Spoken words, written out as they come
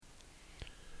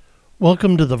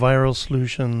Welcome to the Viral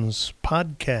Solutions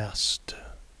podcast.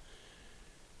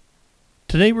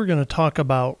 Today we're going to talk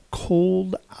about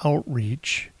cold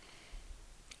outreach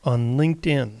on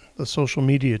LinkedIn, the social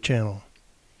media channel.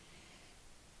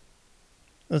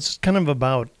 It's kind of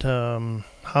about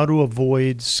how to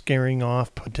avoid scaring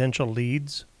off potential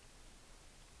leads.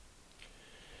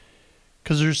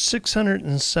 Because there's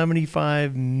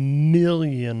 675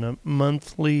 million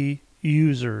monthly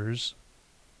users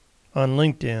on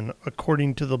LinkedIn,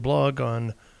 according to the blog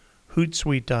on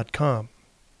Hootsuite.com.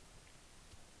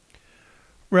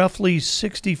 Roughly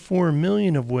 64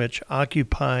 million of which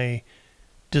occupy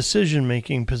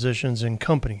decision-making positions in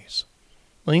companies.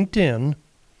 LinkedIn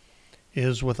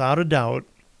is, without a doubt,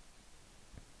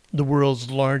 the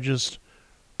world's largest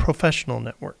professional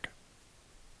network.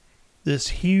 This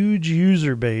huge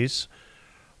user base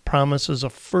promises a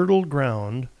fertile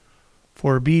ground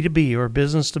for B2B or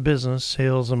business-to-business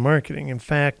sales and marketing. In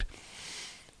fact,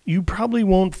 you probably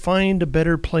won't find a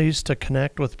better place to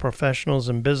connect with professionals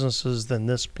and businesses than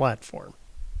this platform.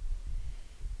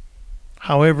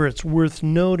 However, it's worth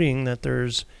noting that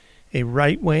there's a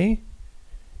right way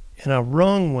and a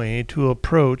wrong way to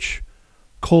approach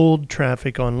cold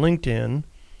traffic on LinkedIn,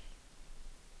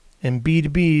 and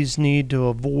B2Bs need to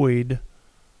avoid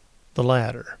the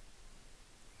latter.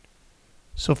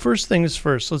 So first things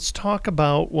first, let's talk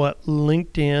about what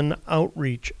LinkedIn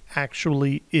outreach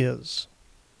actually is.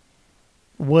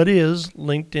 What is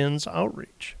LinkedIn's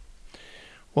outreach?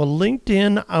 Well,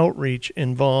 LinkedIn outreach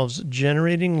involves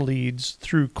generating leads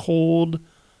through cold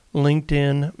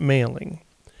LinkedIn mailing.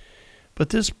 But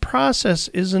this process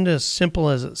isn't as simple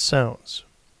as it sounds.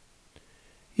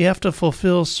 You have to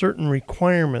fulfill certain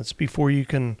requirements before you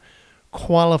can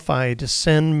qualify to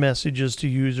send messages to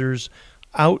users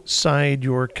outside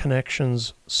your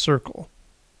connections circle.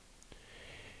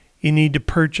 You need to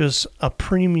purchase a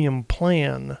premium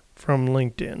plan from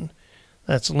LinkedIn.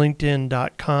 That's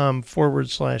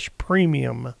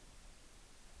linkedin.com/premium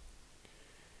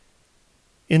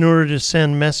in order to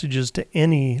send messages to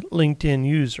any LinkedIn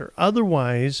user.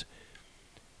 Otherwise,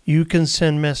 you can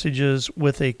send messages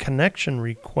with a connection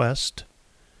request,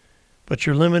 but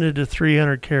you're limited to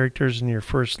 300 characters in your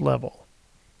first level.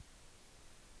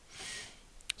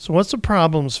 So what's the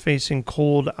problems facing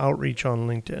cold outreach on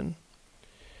LinkedIn?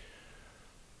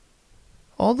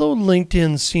 Although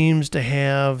LinkedIn seems to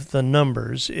have the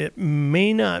numbers, it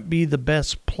may not be the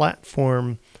best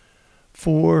platform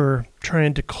for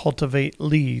trying to cultivate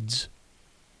leads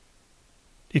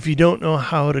if you don't know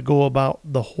how to go about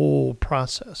the whole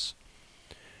process.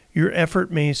 Your effort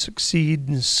may succeed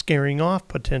in scaring off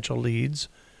potential leads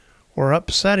or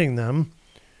upsetting them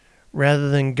rather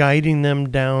than guiding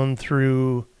them down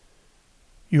through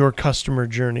your customer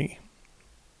journey.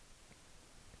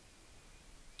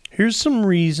 Here's some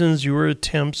reasons your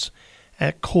attempts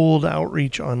at cold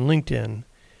outreach on LinkedIn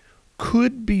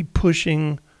could be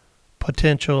pushing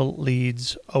potential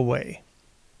leads away.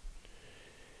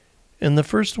 And the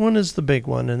first one is the big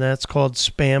one, and that's called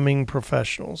spamming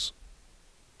professionals.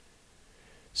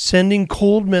 Sending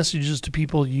cold messages to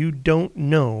people you don't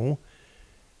know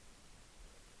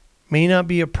may not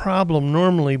be a problem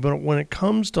normally, but when it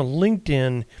comes to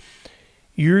LinkedIn,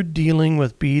 you're dealing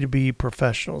with B2B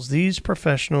professionals. These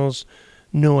professionals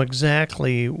know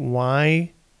exactly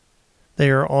why they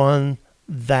are on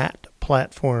that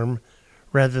platform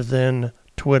rather than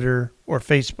Twitter or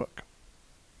Facebook.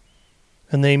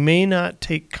 And they may not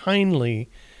take kindly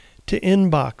to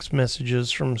inbox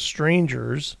messages from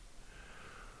strangers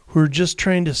who are just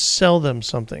trying to sell them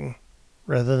something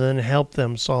rather than help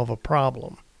them solve a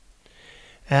problem.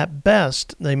 At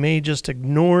best, they may just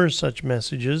ignore such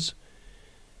messages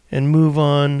and move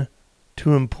on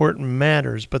to important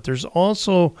matters, but there's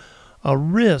also a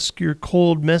risk your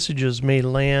cold messages may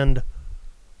land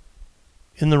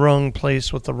in the wrong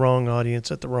place with the wrong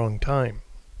audience at the wrong time.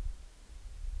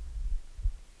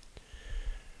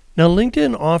 Now,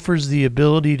 LinkedIn offers the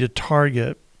ability to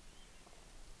target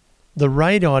the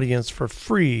right audience for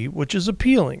free, which is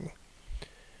appealing,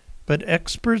 but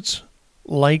experts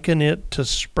liken it to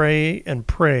spray and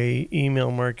pray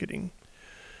email marketing.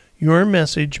 Your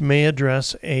message may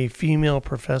address a female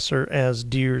professor as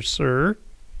 "Dear Sir,"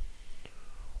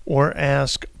 or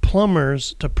ask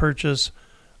plumbers to purchase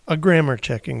a grammar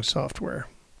checking software.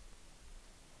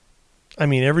 I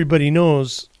mean, everybody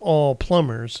knows all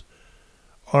plumbers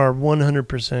are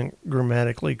 100%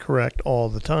 grammatically correct all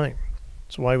the time.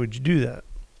 So why would you do that?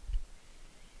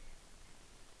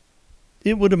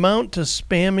 It would amount to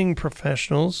spamming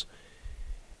professionals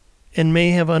and may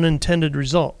have unintended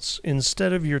results.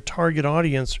 Instead of your target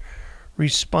audience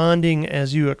responding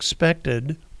as you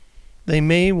expected, They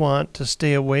may want to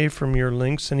stay away from your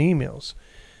links and emails.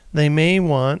 They may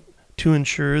want to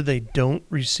ensure they don't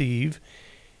receive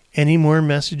any more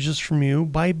messages from you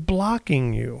by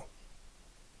blocking you.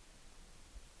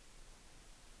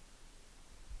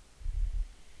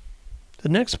 The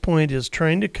next point is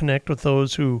trying to connect with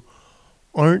those who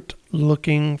aren't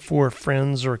looking for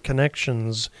friends or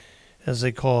connections, as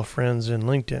they call friends in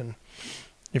LinkedIn.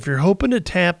 If you're hoping to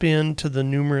tap into the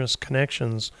numerous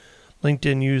connections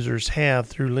LinkedIn users have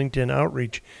through LinkedIn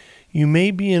outreach, you may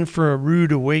be in for a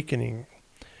rude awakening.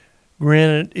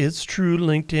 Granted, it's true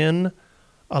LinkedIn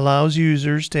allows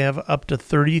users to have up to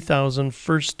 30,000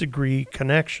 first-degree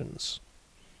connections.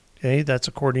 Okay, that's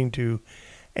according to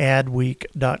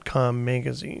Adweek.com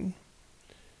magazine.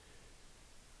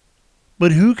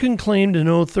 But who can claim to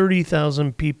know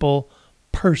 30,000 people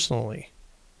personally?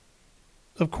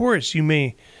 Of course, you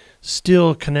may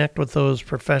still connect with those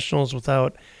professionals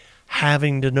without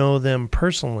having to know them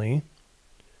personally,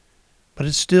 but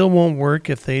it still won't work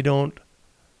if they don't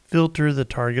filter the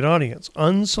target audience.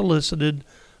 Unsolicited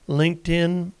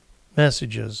LinkedIn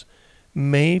messages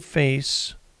may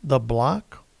face the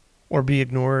block or be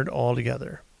ignored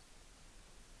altogether.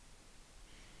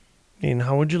 And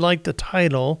how would you like the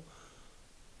title,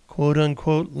 quote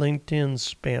unquote, LinkedIn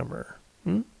spammer?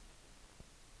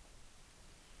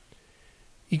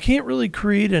 You can't really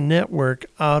create a network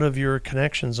out of your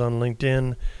connections on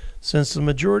LinkedIn since the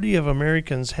majority of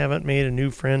Americans haven't made a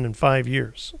new friend in 5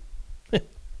 years.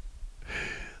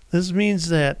 This means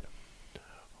that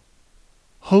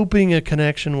hoping a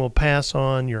connection will pass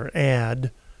on your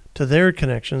ad to their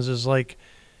connections is like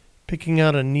picking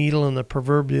out a needle in the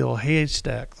proverbial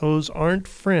haystack. Those aren't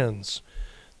friends.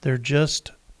 They're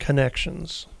just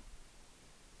connections.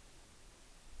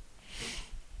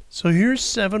 So here's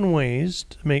 7 ways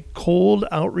to make cold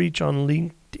outreach on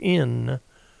LinkedIn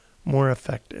more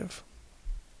effective.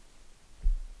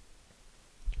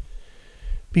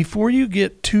 Before you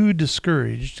get too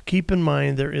discouraged, keep in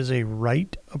mind there is a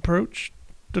right approach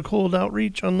to cold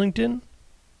outreach on LinkedIn.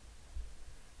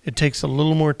 It takes a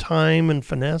little more time and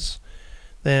finesse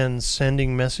than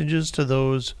sending messages to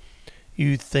those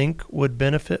you think would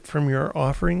benefit from your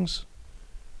offerings,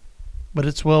 but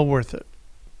it's well worth it.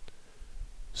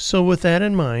 So with that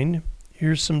in mind,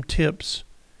 here's some tips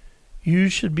you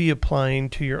should be applying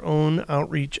to your own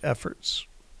outreach efforts.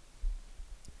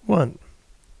 1.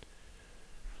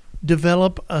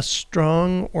 Develop a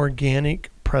strong organic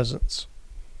presence.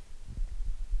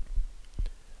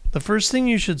 The first thing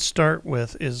you should start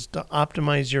with is to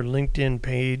optimize your LinkedIn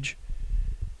page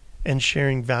and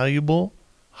sharing valuable,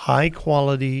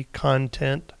 high-quality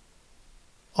content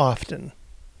often.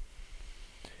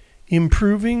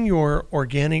 Improving your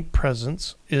organic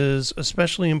presence is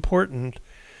especially important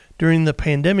during the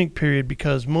pandemic period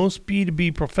because most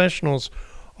B2B professionals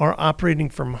are operating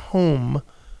from home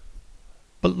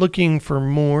but looking for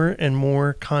more and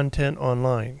more content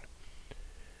online.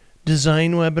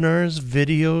 Design webinars,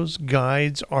 videos,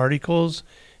 guides, articles,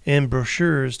 and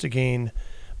brochures to gain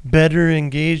better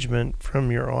engagement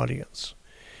from your audience.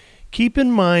 Keep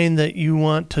in mind that you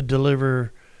want to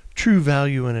deliver true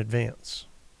value in advance.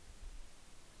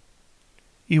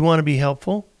 You want to be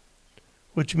helpful,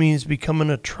 which means becoming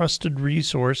a trusted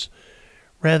resource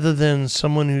rather than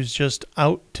someone who's just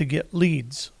out to get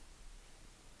leads.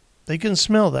 They can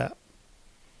smell that.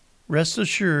 Rest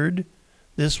assured,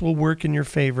 this will work in your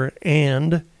favor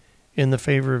and in the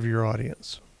favor of your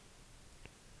audience.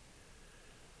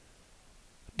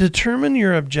 Determine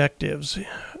your objectives.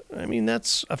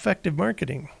 That's effective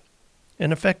marketing.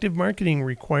 And effective marketing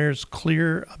requires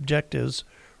clear objectives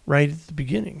right at the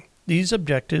beginning. These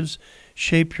objectives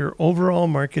shape your overall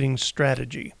marketing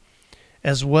strategy,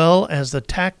 as well as the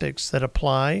tactics that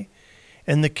apply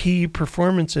and the key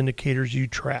performance indicators you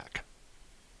track.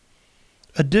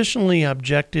 Additionally,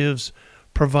 objectives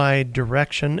provide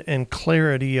direction and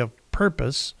clarity of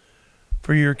purpose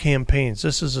for your campaigns.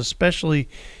 This is especially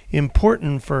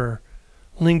important for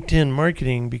LinkedIn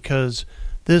marketing because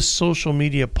this social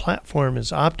media platform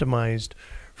is optimized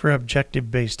for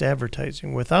objective-based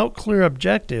advertising. Without clear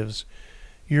objectives,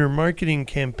 your marketing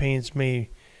campaigns may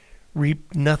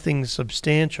reap nothing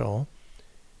substantial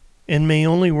and may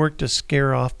only work to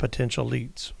scare off potential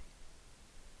leads.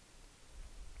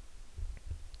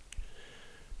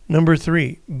 Number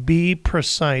 3, be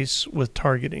precise with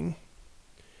targeting.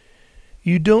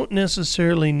 You don't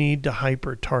necessarily need to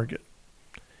hyper-target,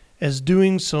 as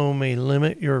doing so may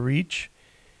limit your reach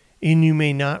and you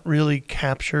may not really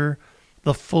capture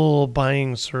the full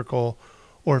buying circle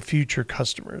or future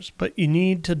customers, but you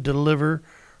need to deliver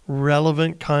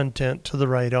relevant content to the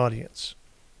right audience.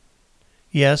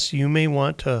 Yes, you may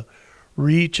want to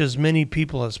reach as many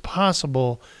people as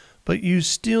possible, but you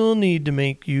still need to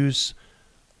make use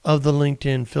of the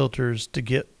LinkedIn filters to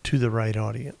get to the right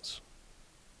audience.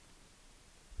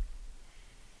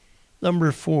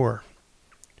 Number 4,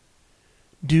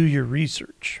 do your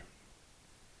research.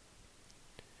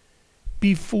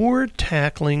 Before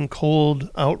tackling cold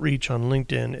outreach on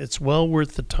LinkedIn, it's well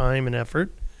worth the time and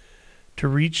effort to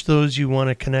reach those you want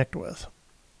to connect with.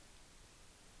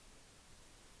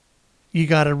 You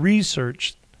got to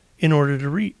research in order to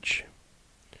reach.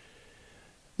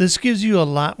 This gives you a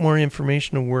lot more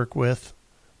information to work with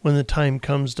when the time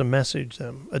comes to message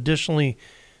them. Additionally,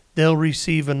 they'll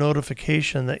receive a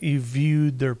notification that you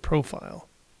viewed their profile,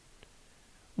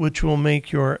 which will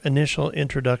make your initial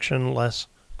introduction less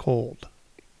cold.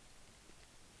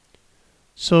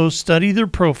 So study their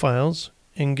profiles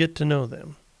and get to know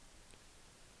them,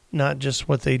 not just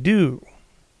what they do.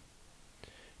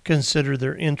 Consider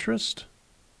their interest,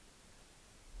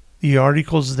 the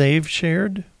articles they've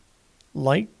shared,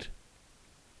 liked,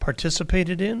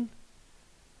 participated in,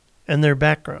 and their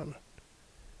background.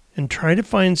 And try to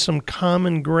find some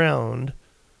common ground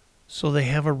so they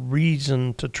have a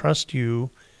reason to trust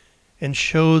you and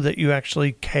show that you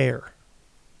actually care.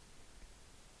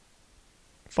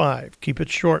 5, keep it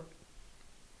short.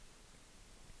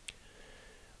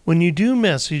 When you do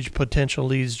message potential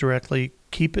leads directly,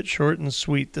 keep it short and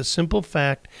sweet. The simple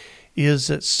fact is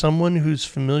that someone who's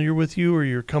familiar with you or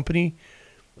your company,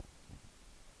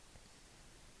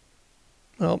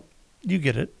 well, you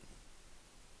get it.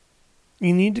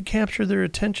 You need to capture their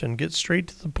attention. Get straight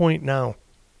to the point now.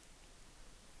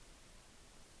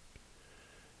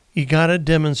 You got to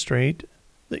demonstrate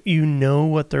that you know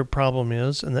what their problem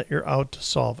is and that you're out to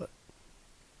solve it.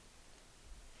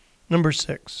 Number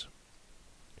 6,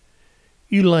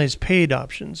 utilize paid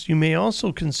options. You may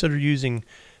also consider using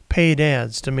paid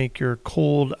ads to make your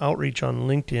cold outreach on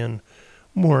LinkedIn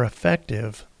more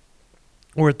effective,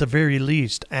 or at the very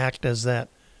least, act as that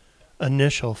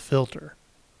initial filter.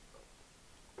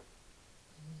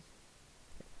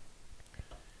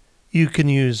 You can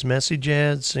use message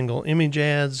ads, single image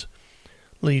ads,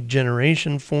 lead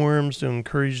generation forms to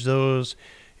encourage those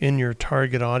in your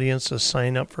target audience to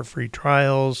sign up for free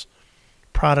trials,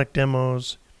 product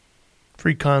demos,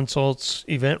 free consults,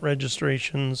 event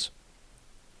registrations.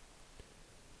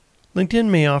 LinkedIn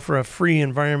may offer a free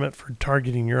environment for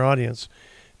targeting your audience,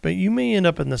 but you may end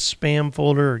up in the spam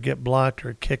folder or get blocked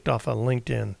or kicked off of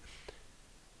LinkedIn.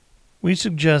 We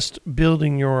suggest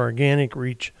building your organic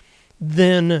reach,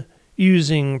 then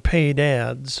using paid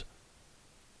ads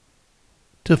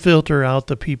to filter out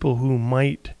the people who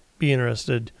might be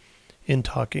interested in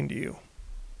talking to you.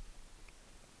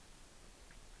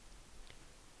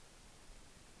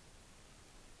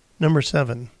 Number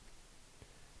 7,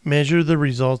 measure the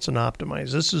results and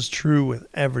optimize. This is true with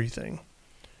everything.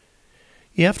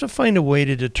 You have to find a way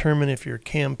to determine if your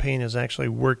campaign is actually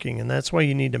working, and that's why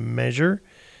you need to measure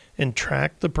and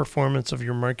track the performance of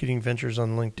your marketing ventures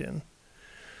on LinkedIn.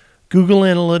 Google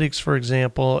Analytics, for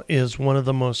example, is one of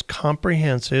the most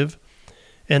comprehensive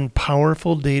and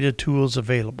powerful data tools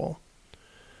available.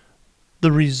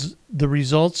 The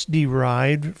results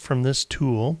derived from this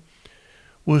tool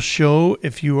will show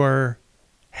if you are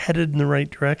headed in the right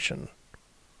direction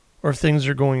or if things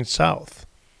are going south.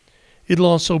 It'll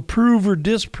also prove or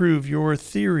disprove your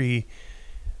theory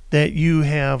that you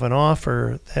have an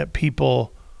offer that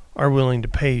people are willing to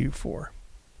pay you for.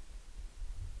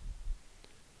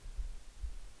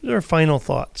 These are final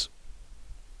thoughts.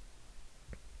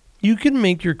 You can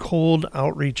make your cold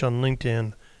outreach on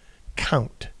LinkedIn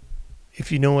count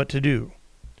if you know what to do,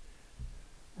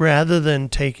 rather than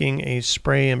taking a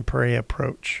spray and pray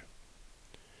approach.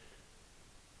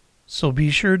 So be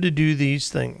sure to do these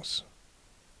things.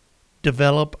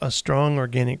 Develop a strong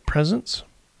organic presence.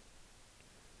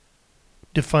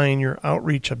 Define your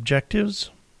outreach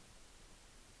objectives.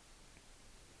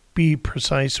 Be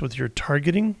precise with your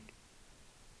targeting.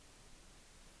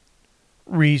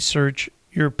 Research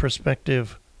your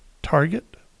prospective target.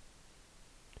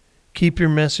 Keep your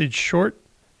message short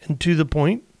and to the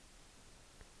point.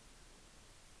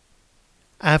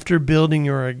 After building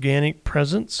your organic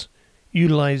presence,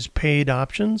 utilize paid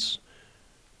options,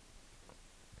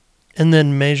 and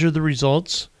then measure the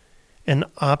results and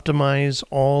optimize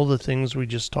all the things we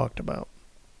just talked about.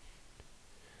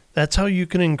 That's how you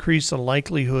can increase the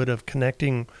likelihood of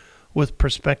connecting with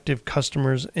prospective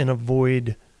customers and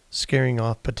avoid scaring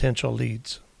off potential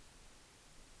leads.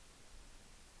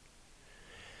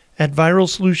 At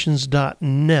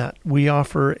viralsolutions.net, we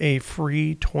offer a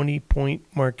free 20-point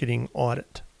marketing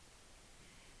audit.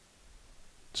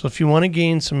 So if you want to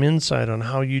gain some insight on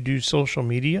how you do social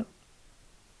media,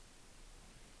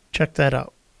 Check that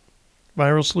out.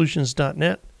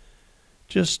 viralsolutions.net.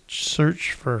 Just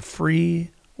search for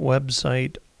free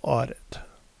website audit.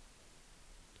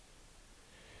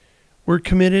 We're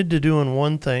committed to doing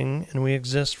one thing, and we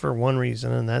exist for one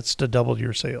reason, and that's to double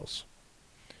your sales.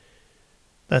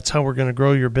 That's how we're going to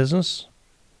grow your business,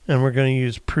 and we're going to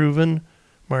use proven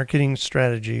marketing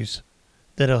strategies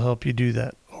that'll help you do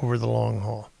that over the long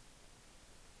haul.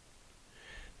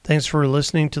 Thanks for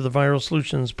listening to the Viral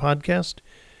Solutions podcast.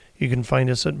 You can find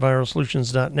us at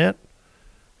viralsolutions.net.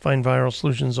 Find Viral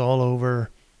Solutions all over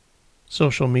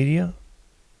social media.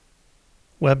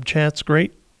 Web chat's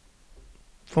great.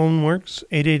 Phone works,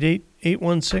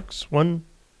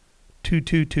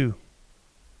 888-816-1222.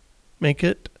 Make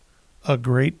it a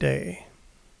great day.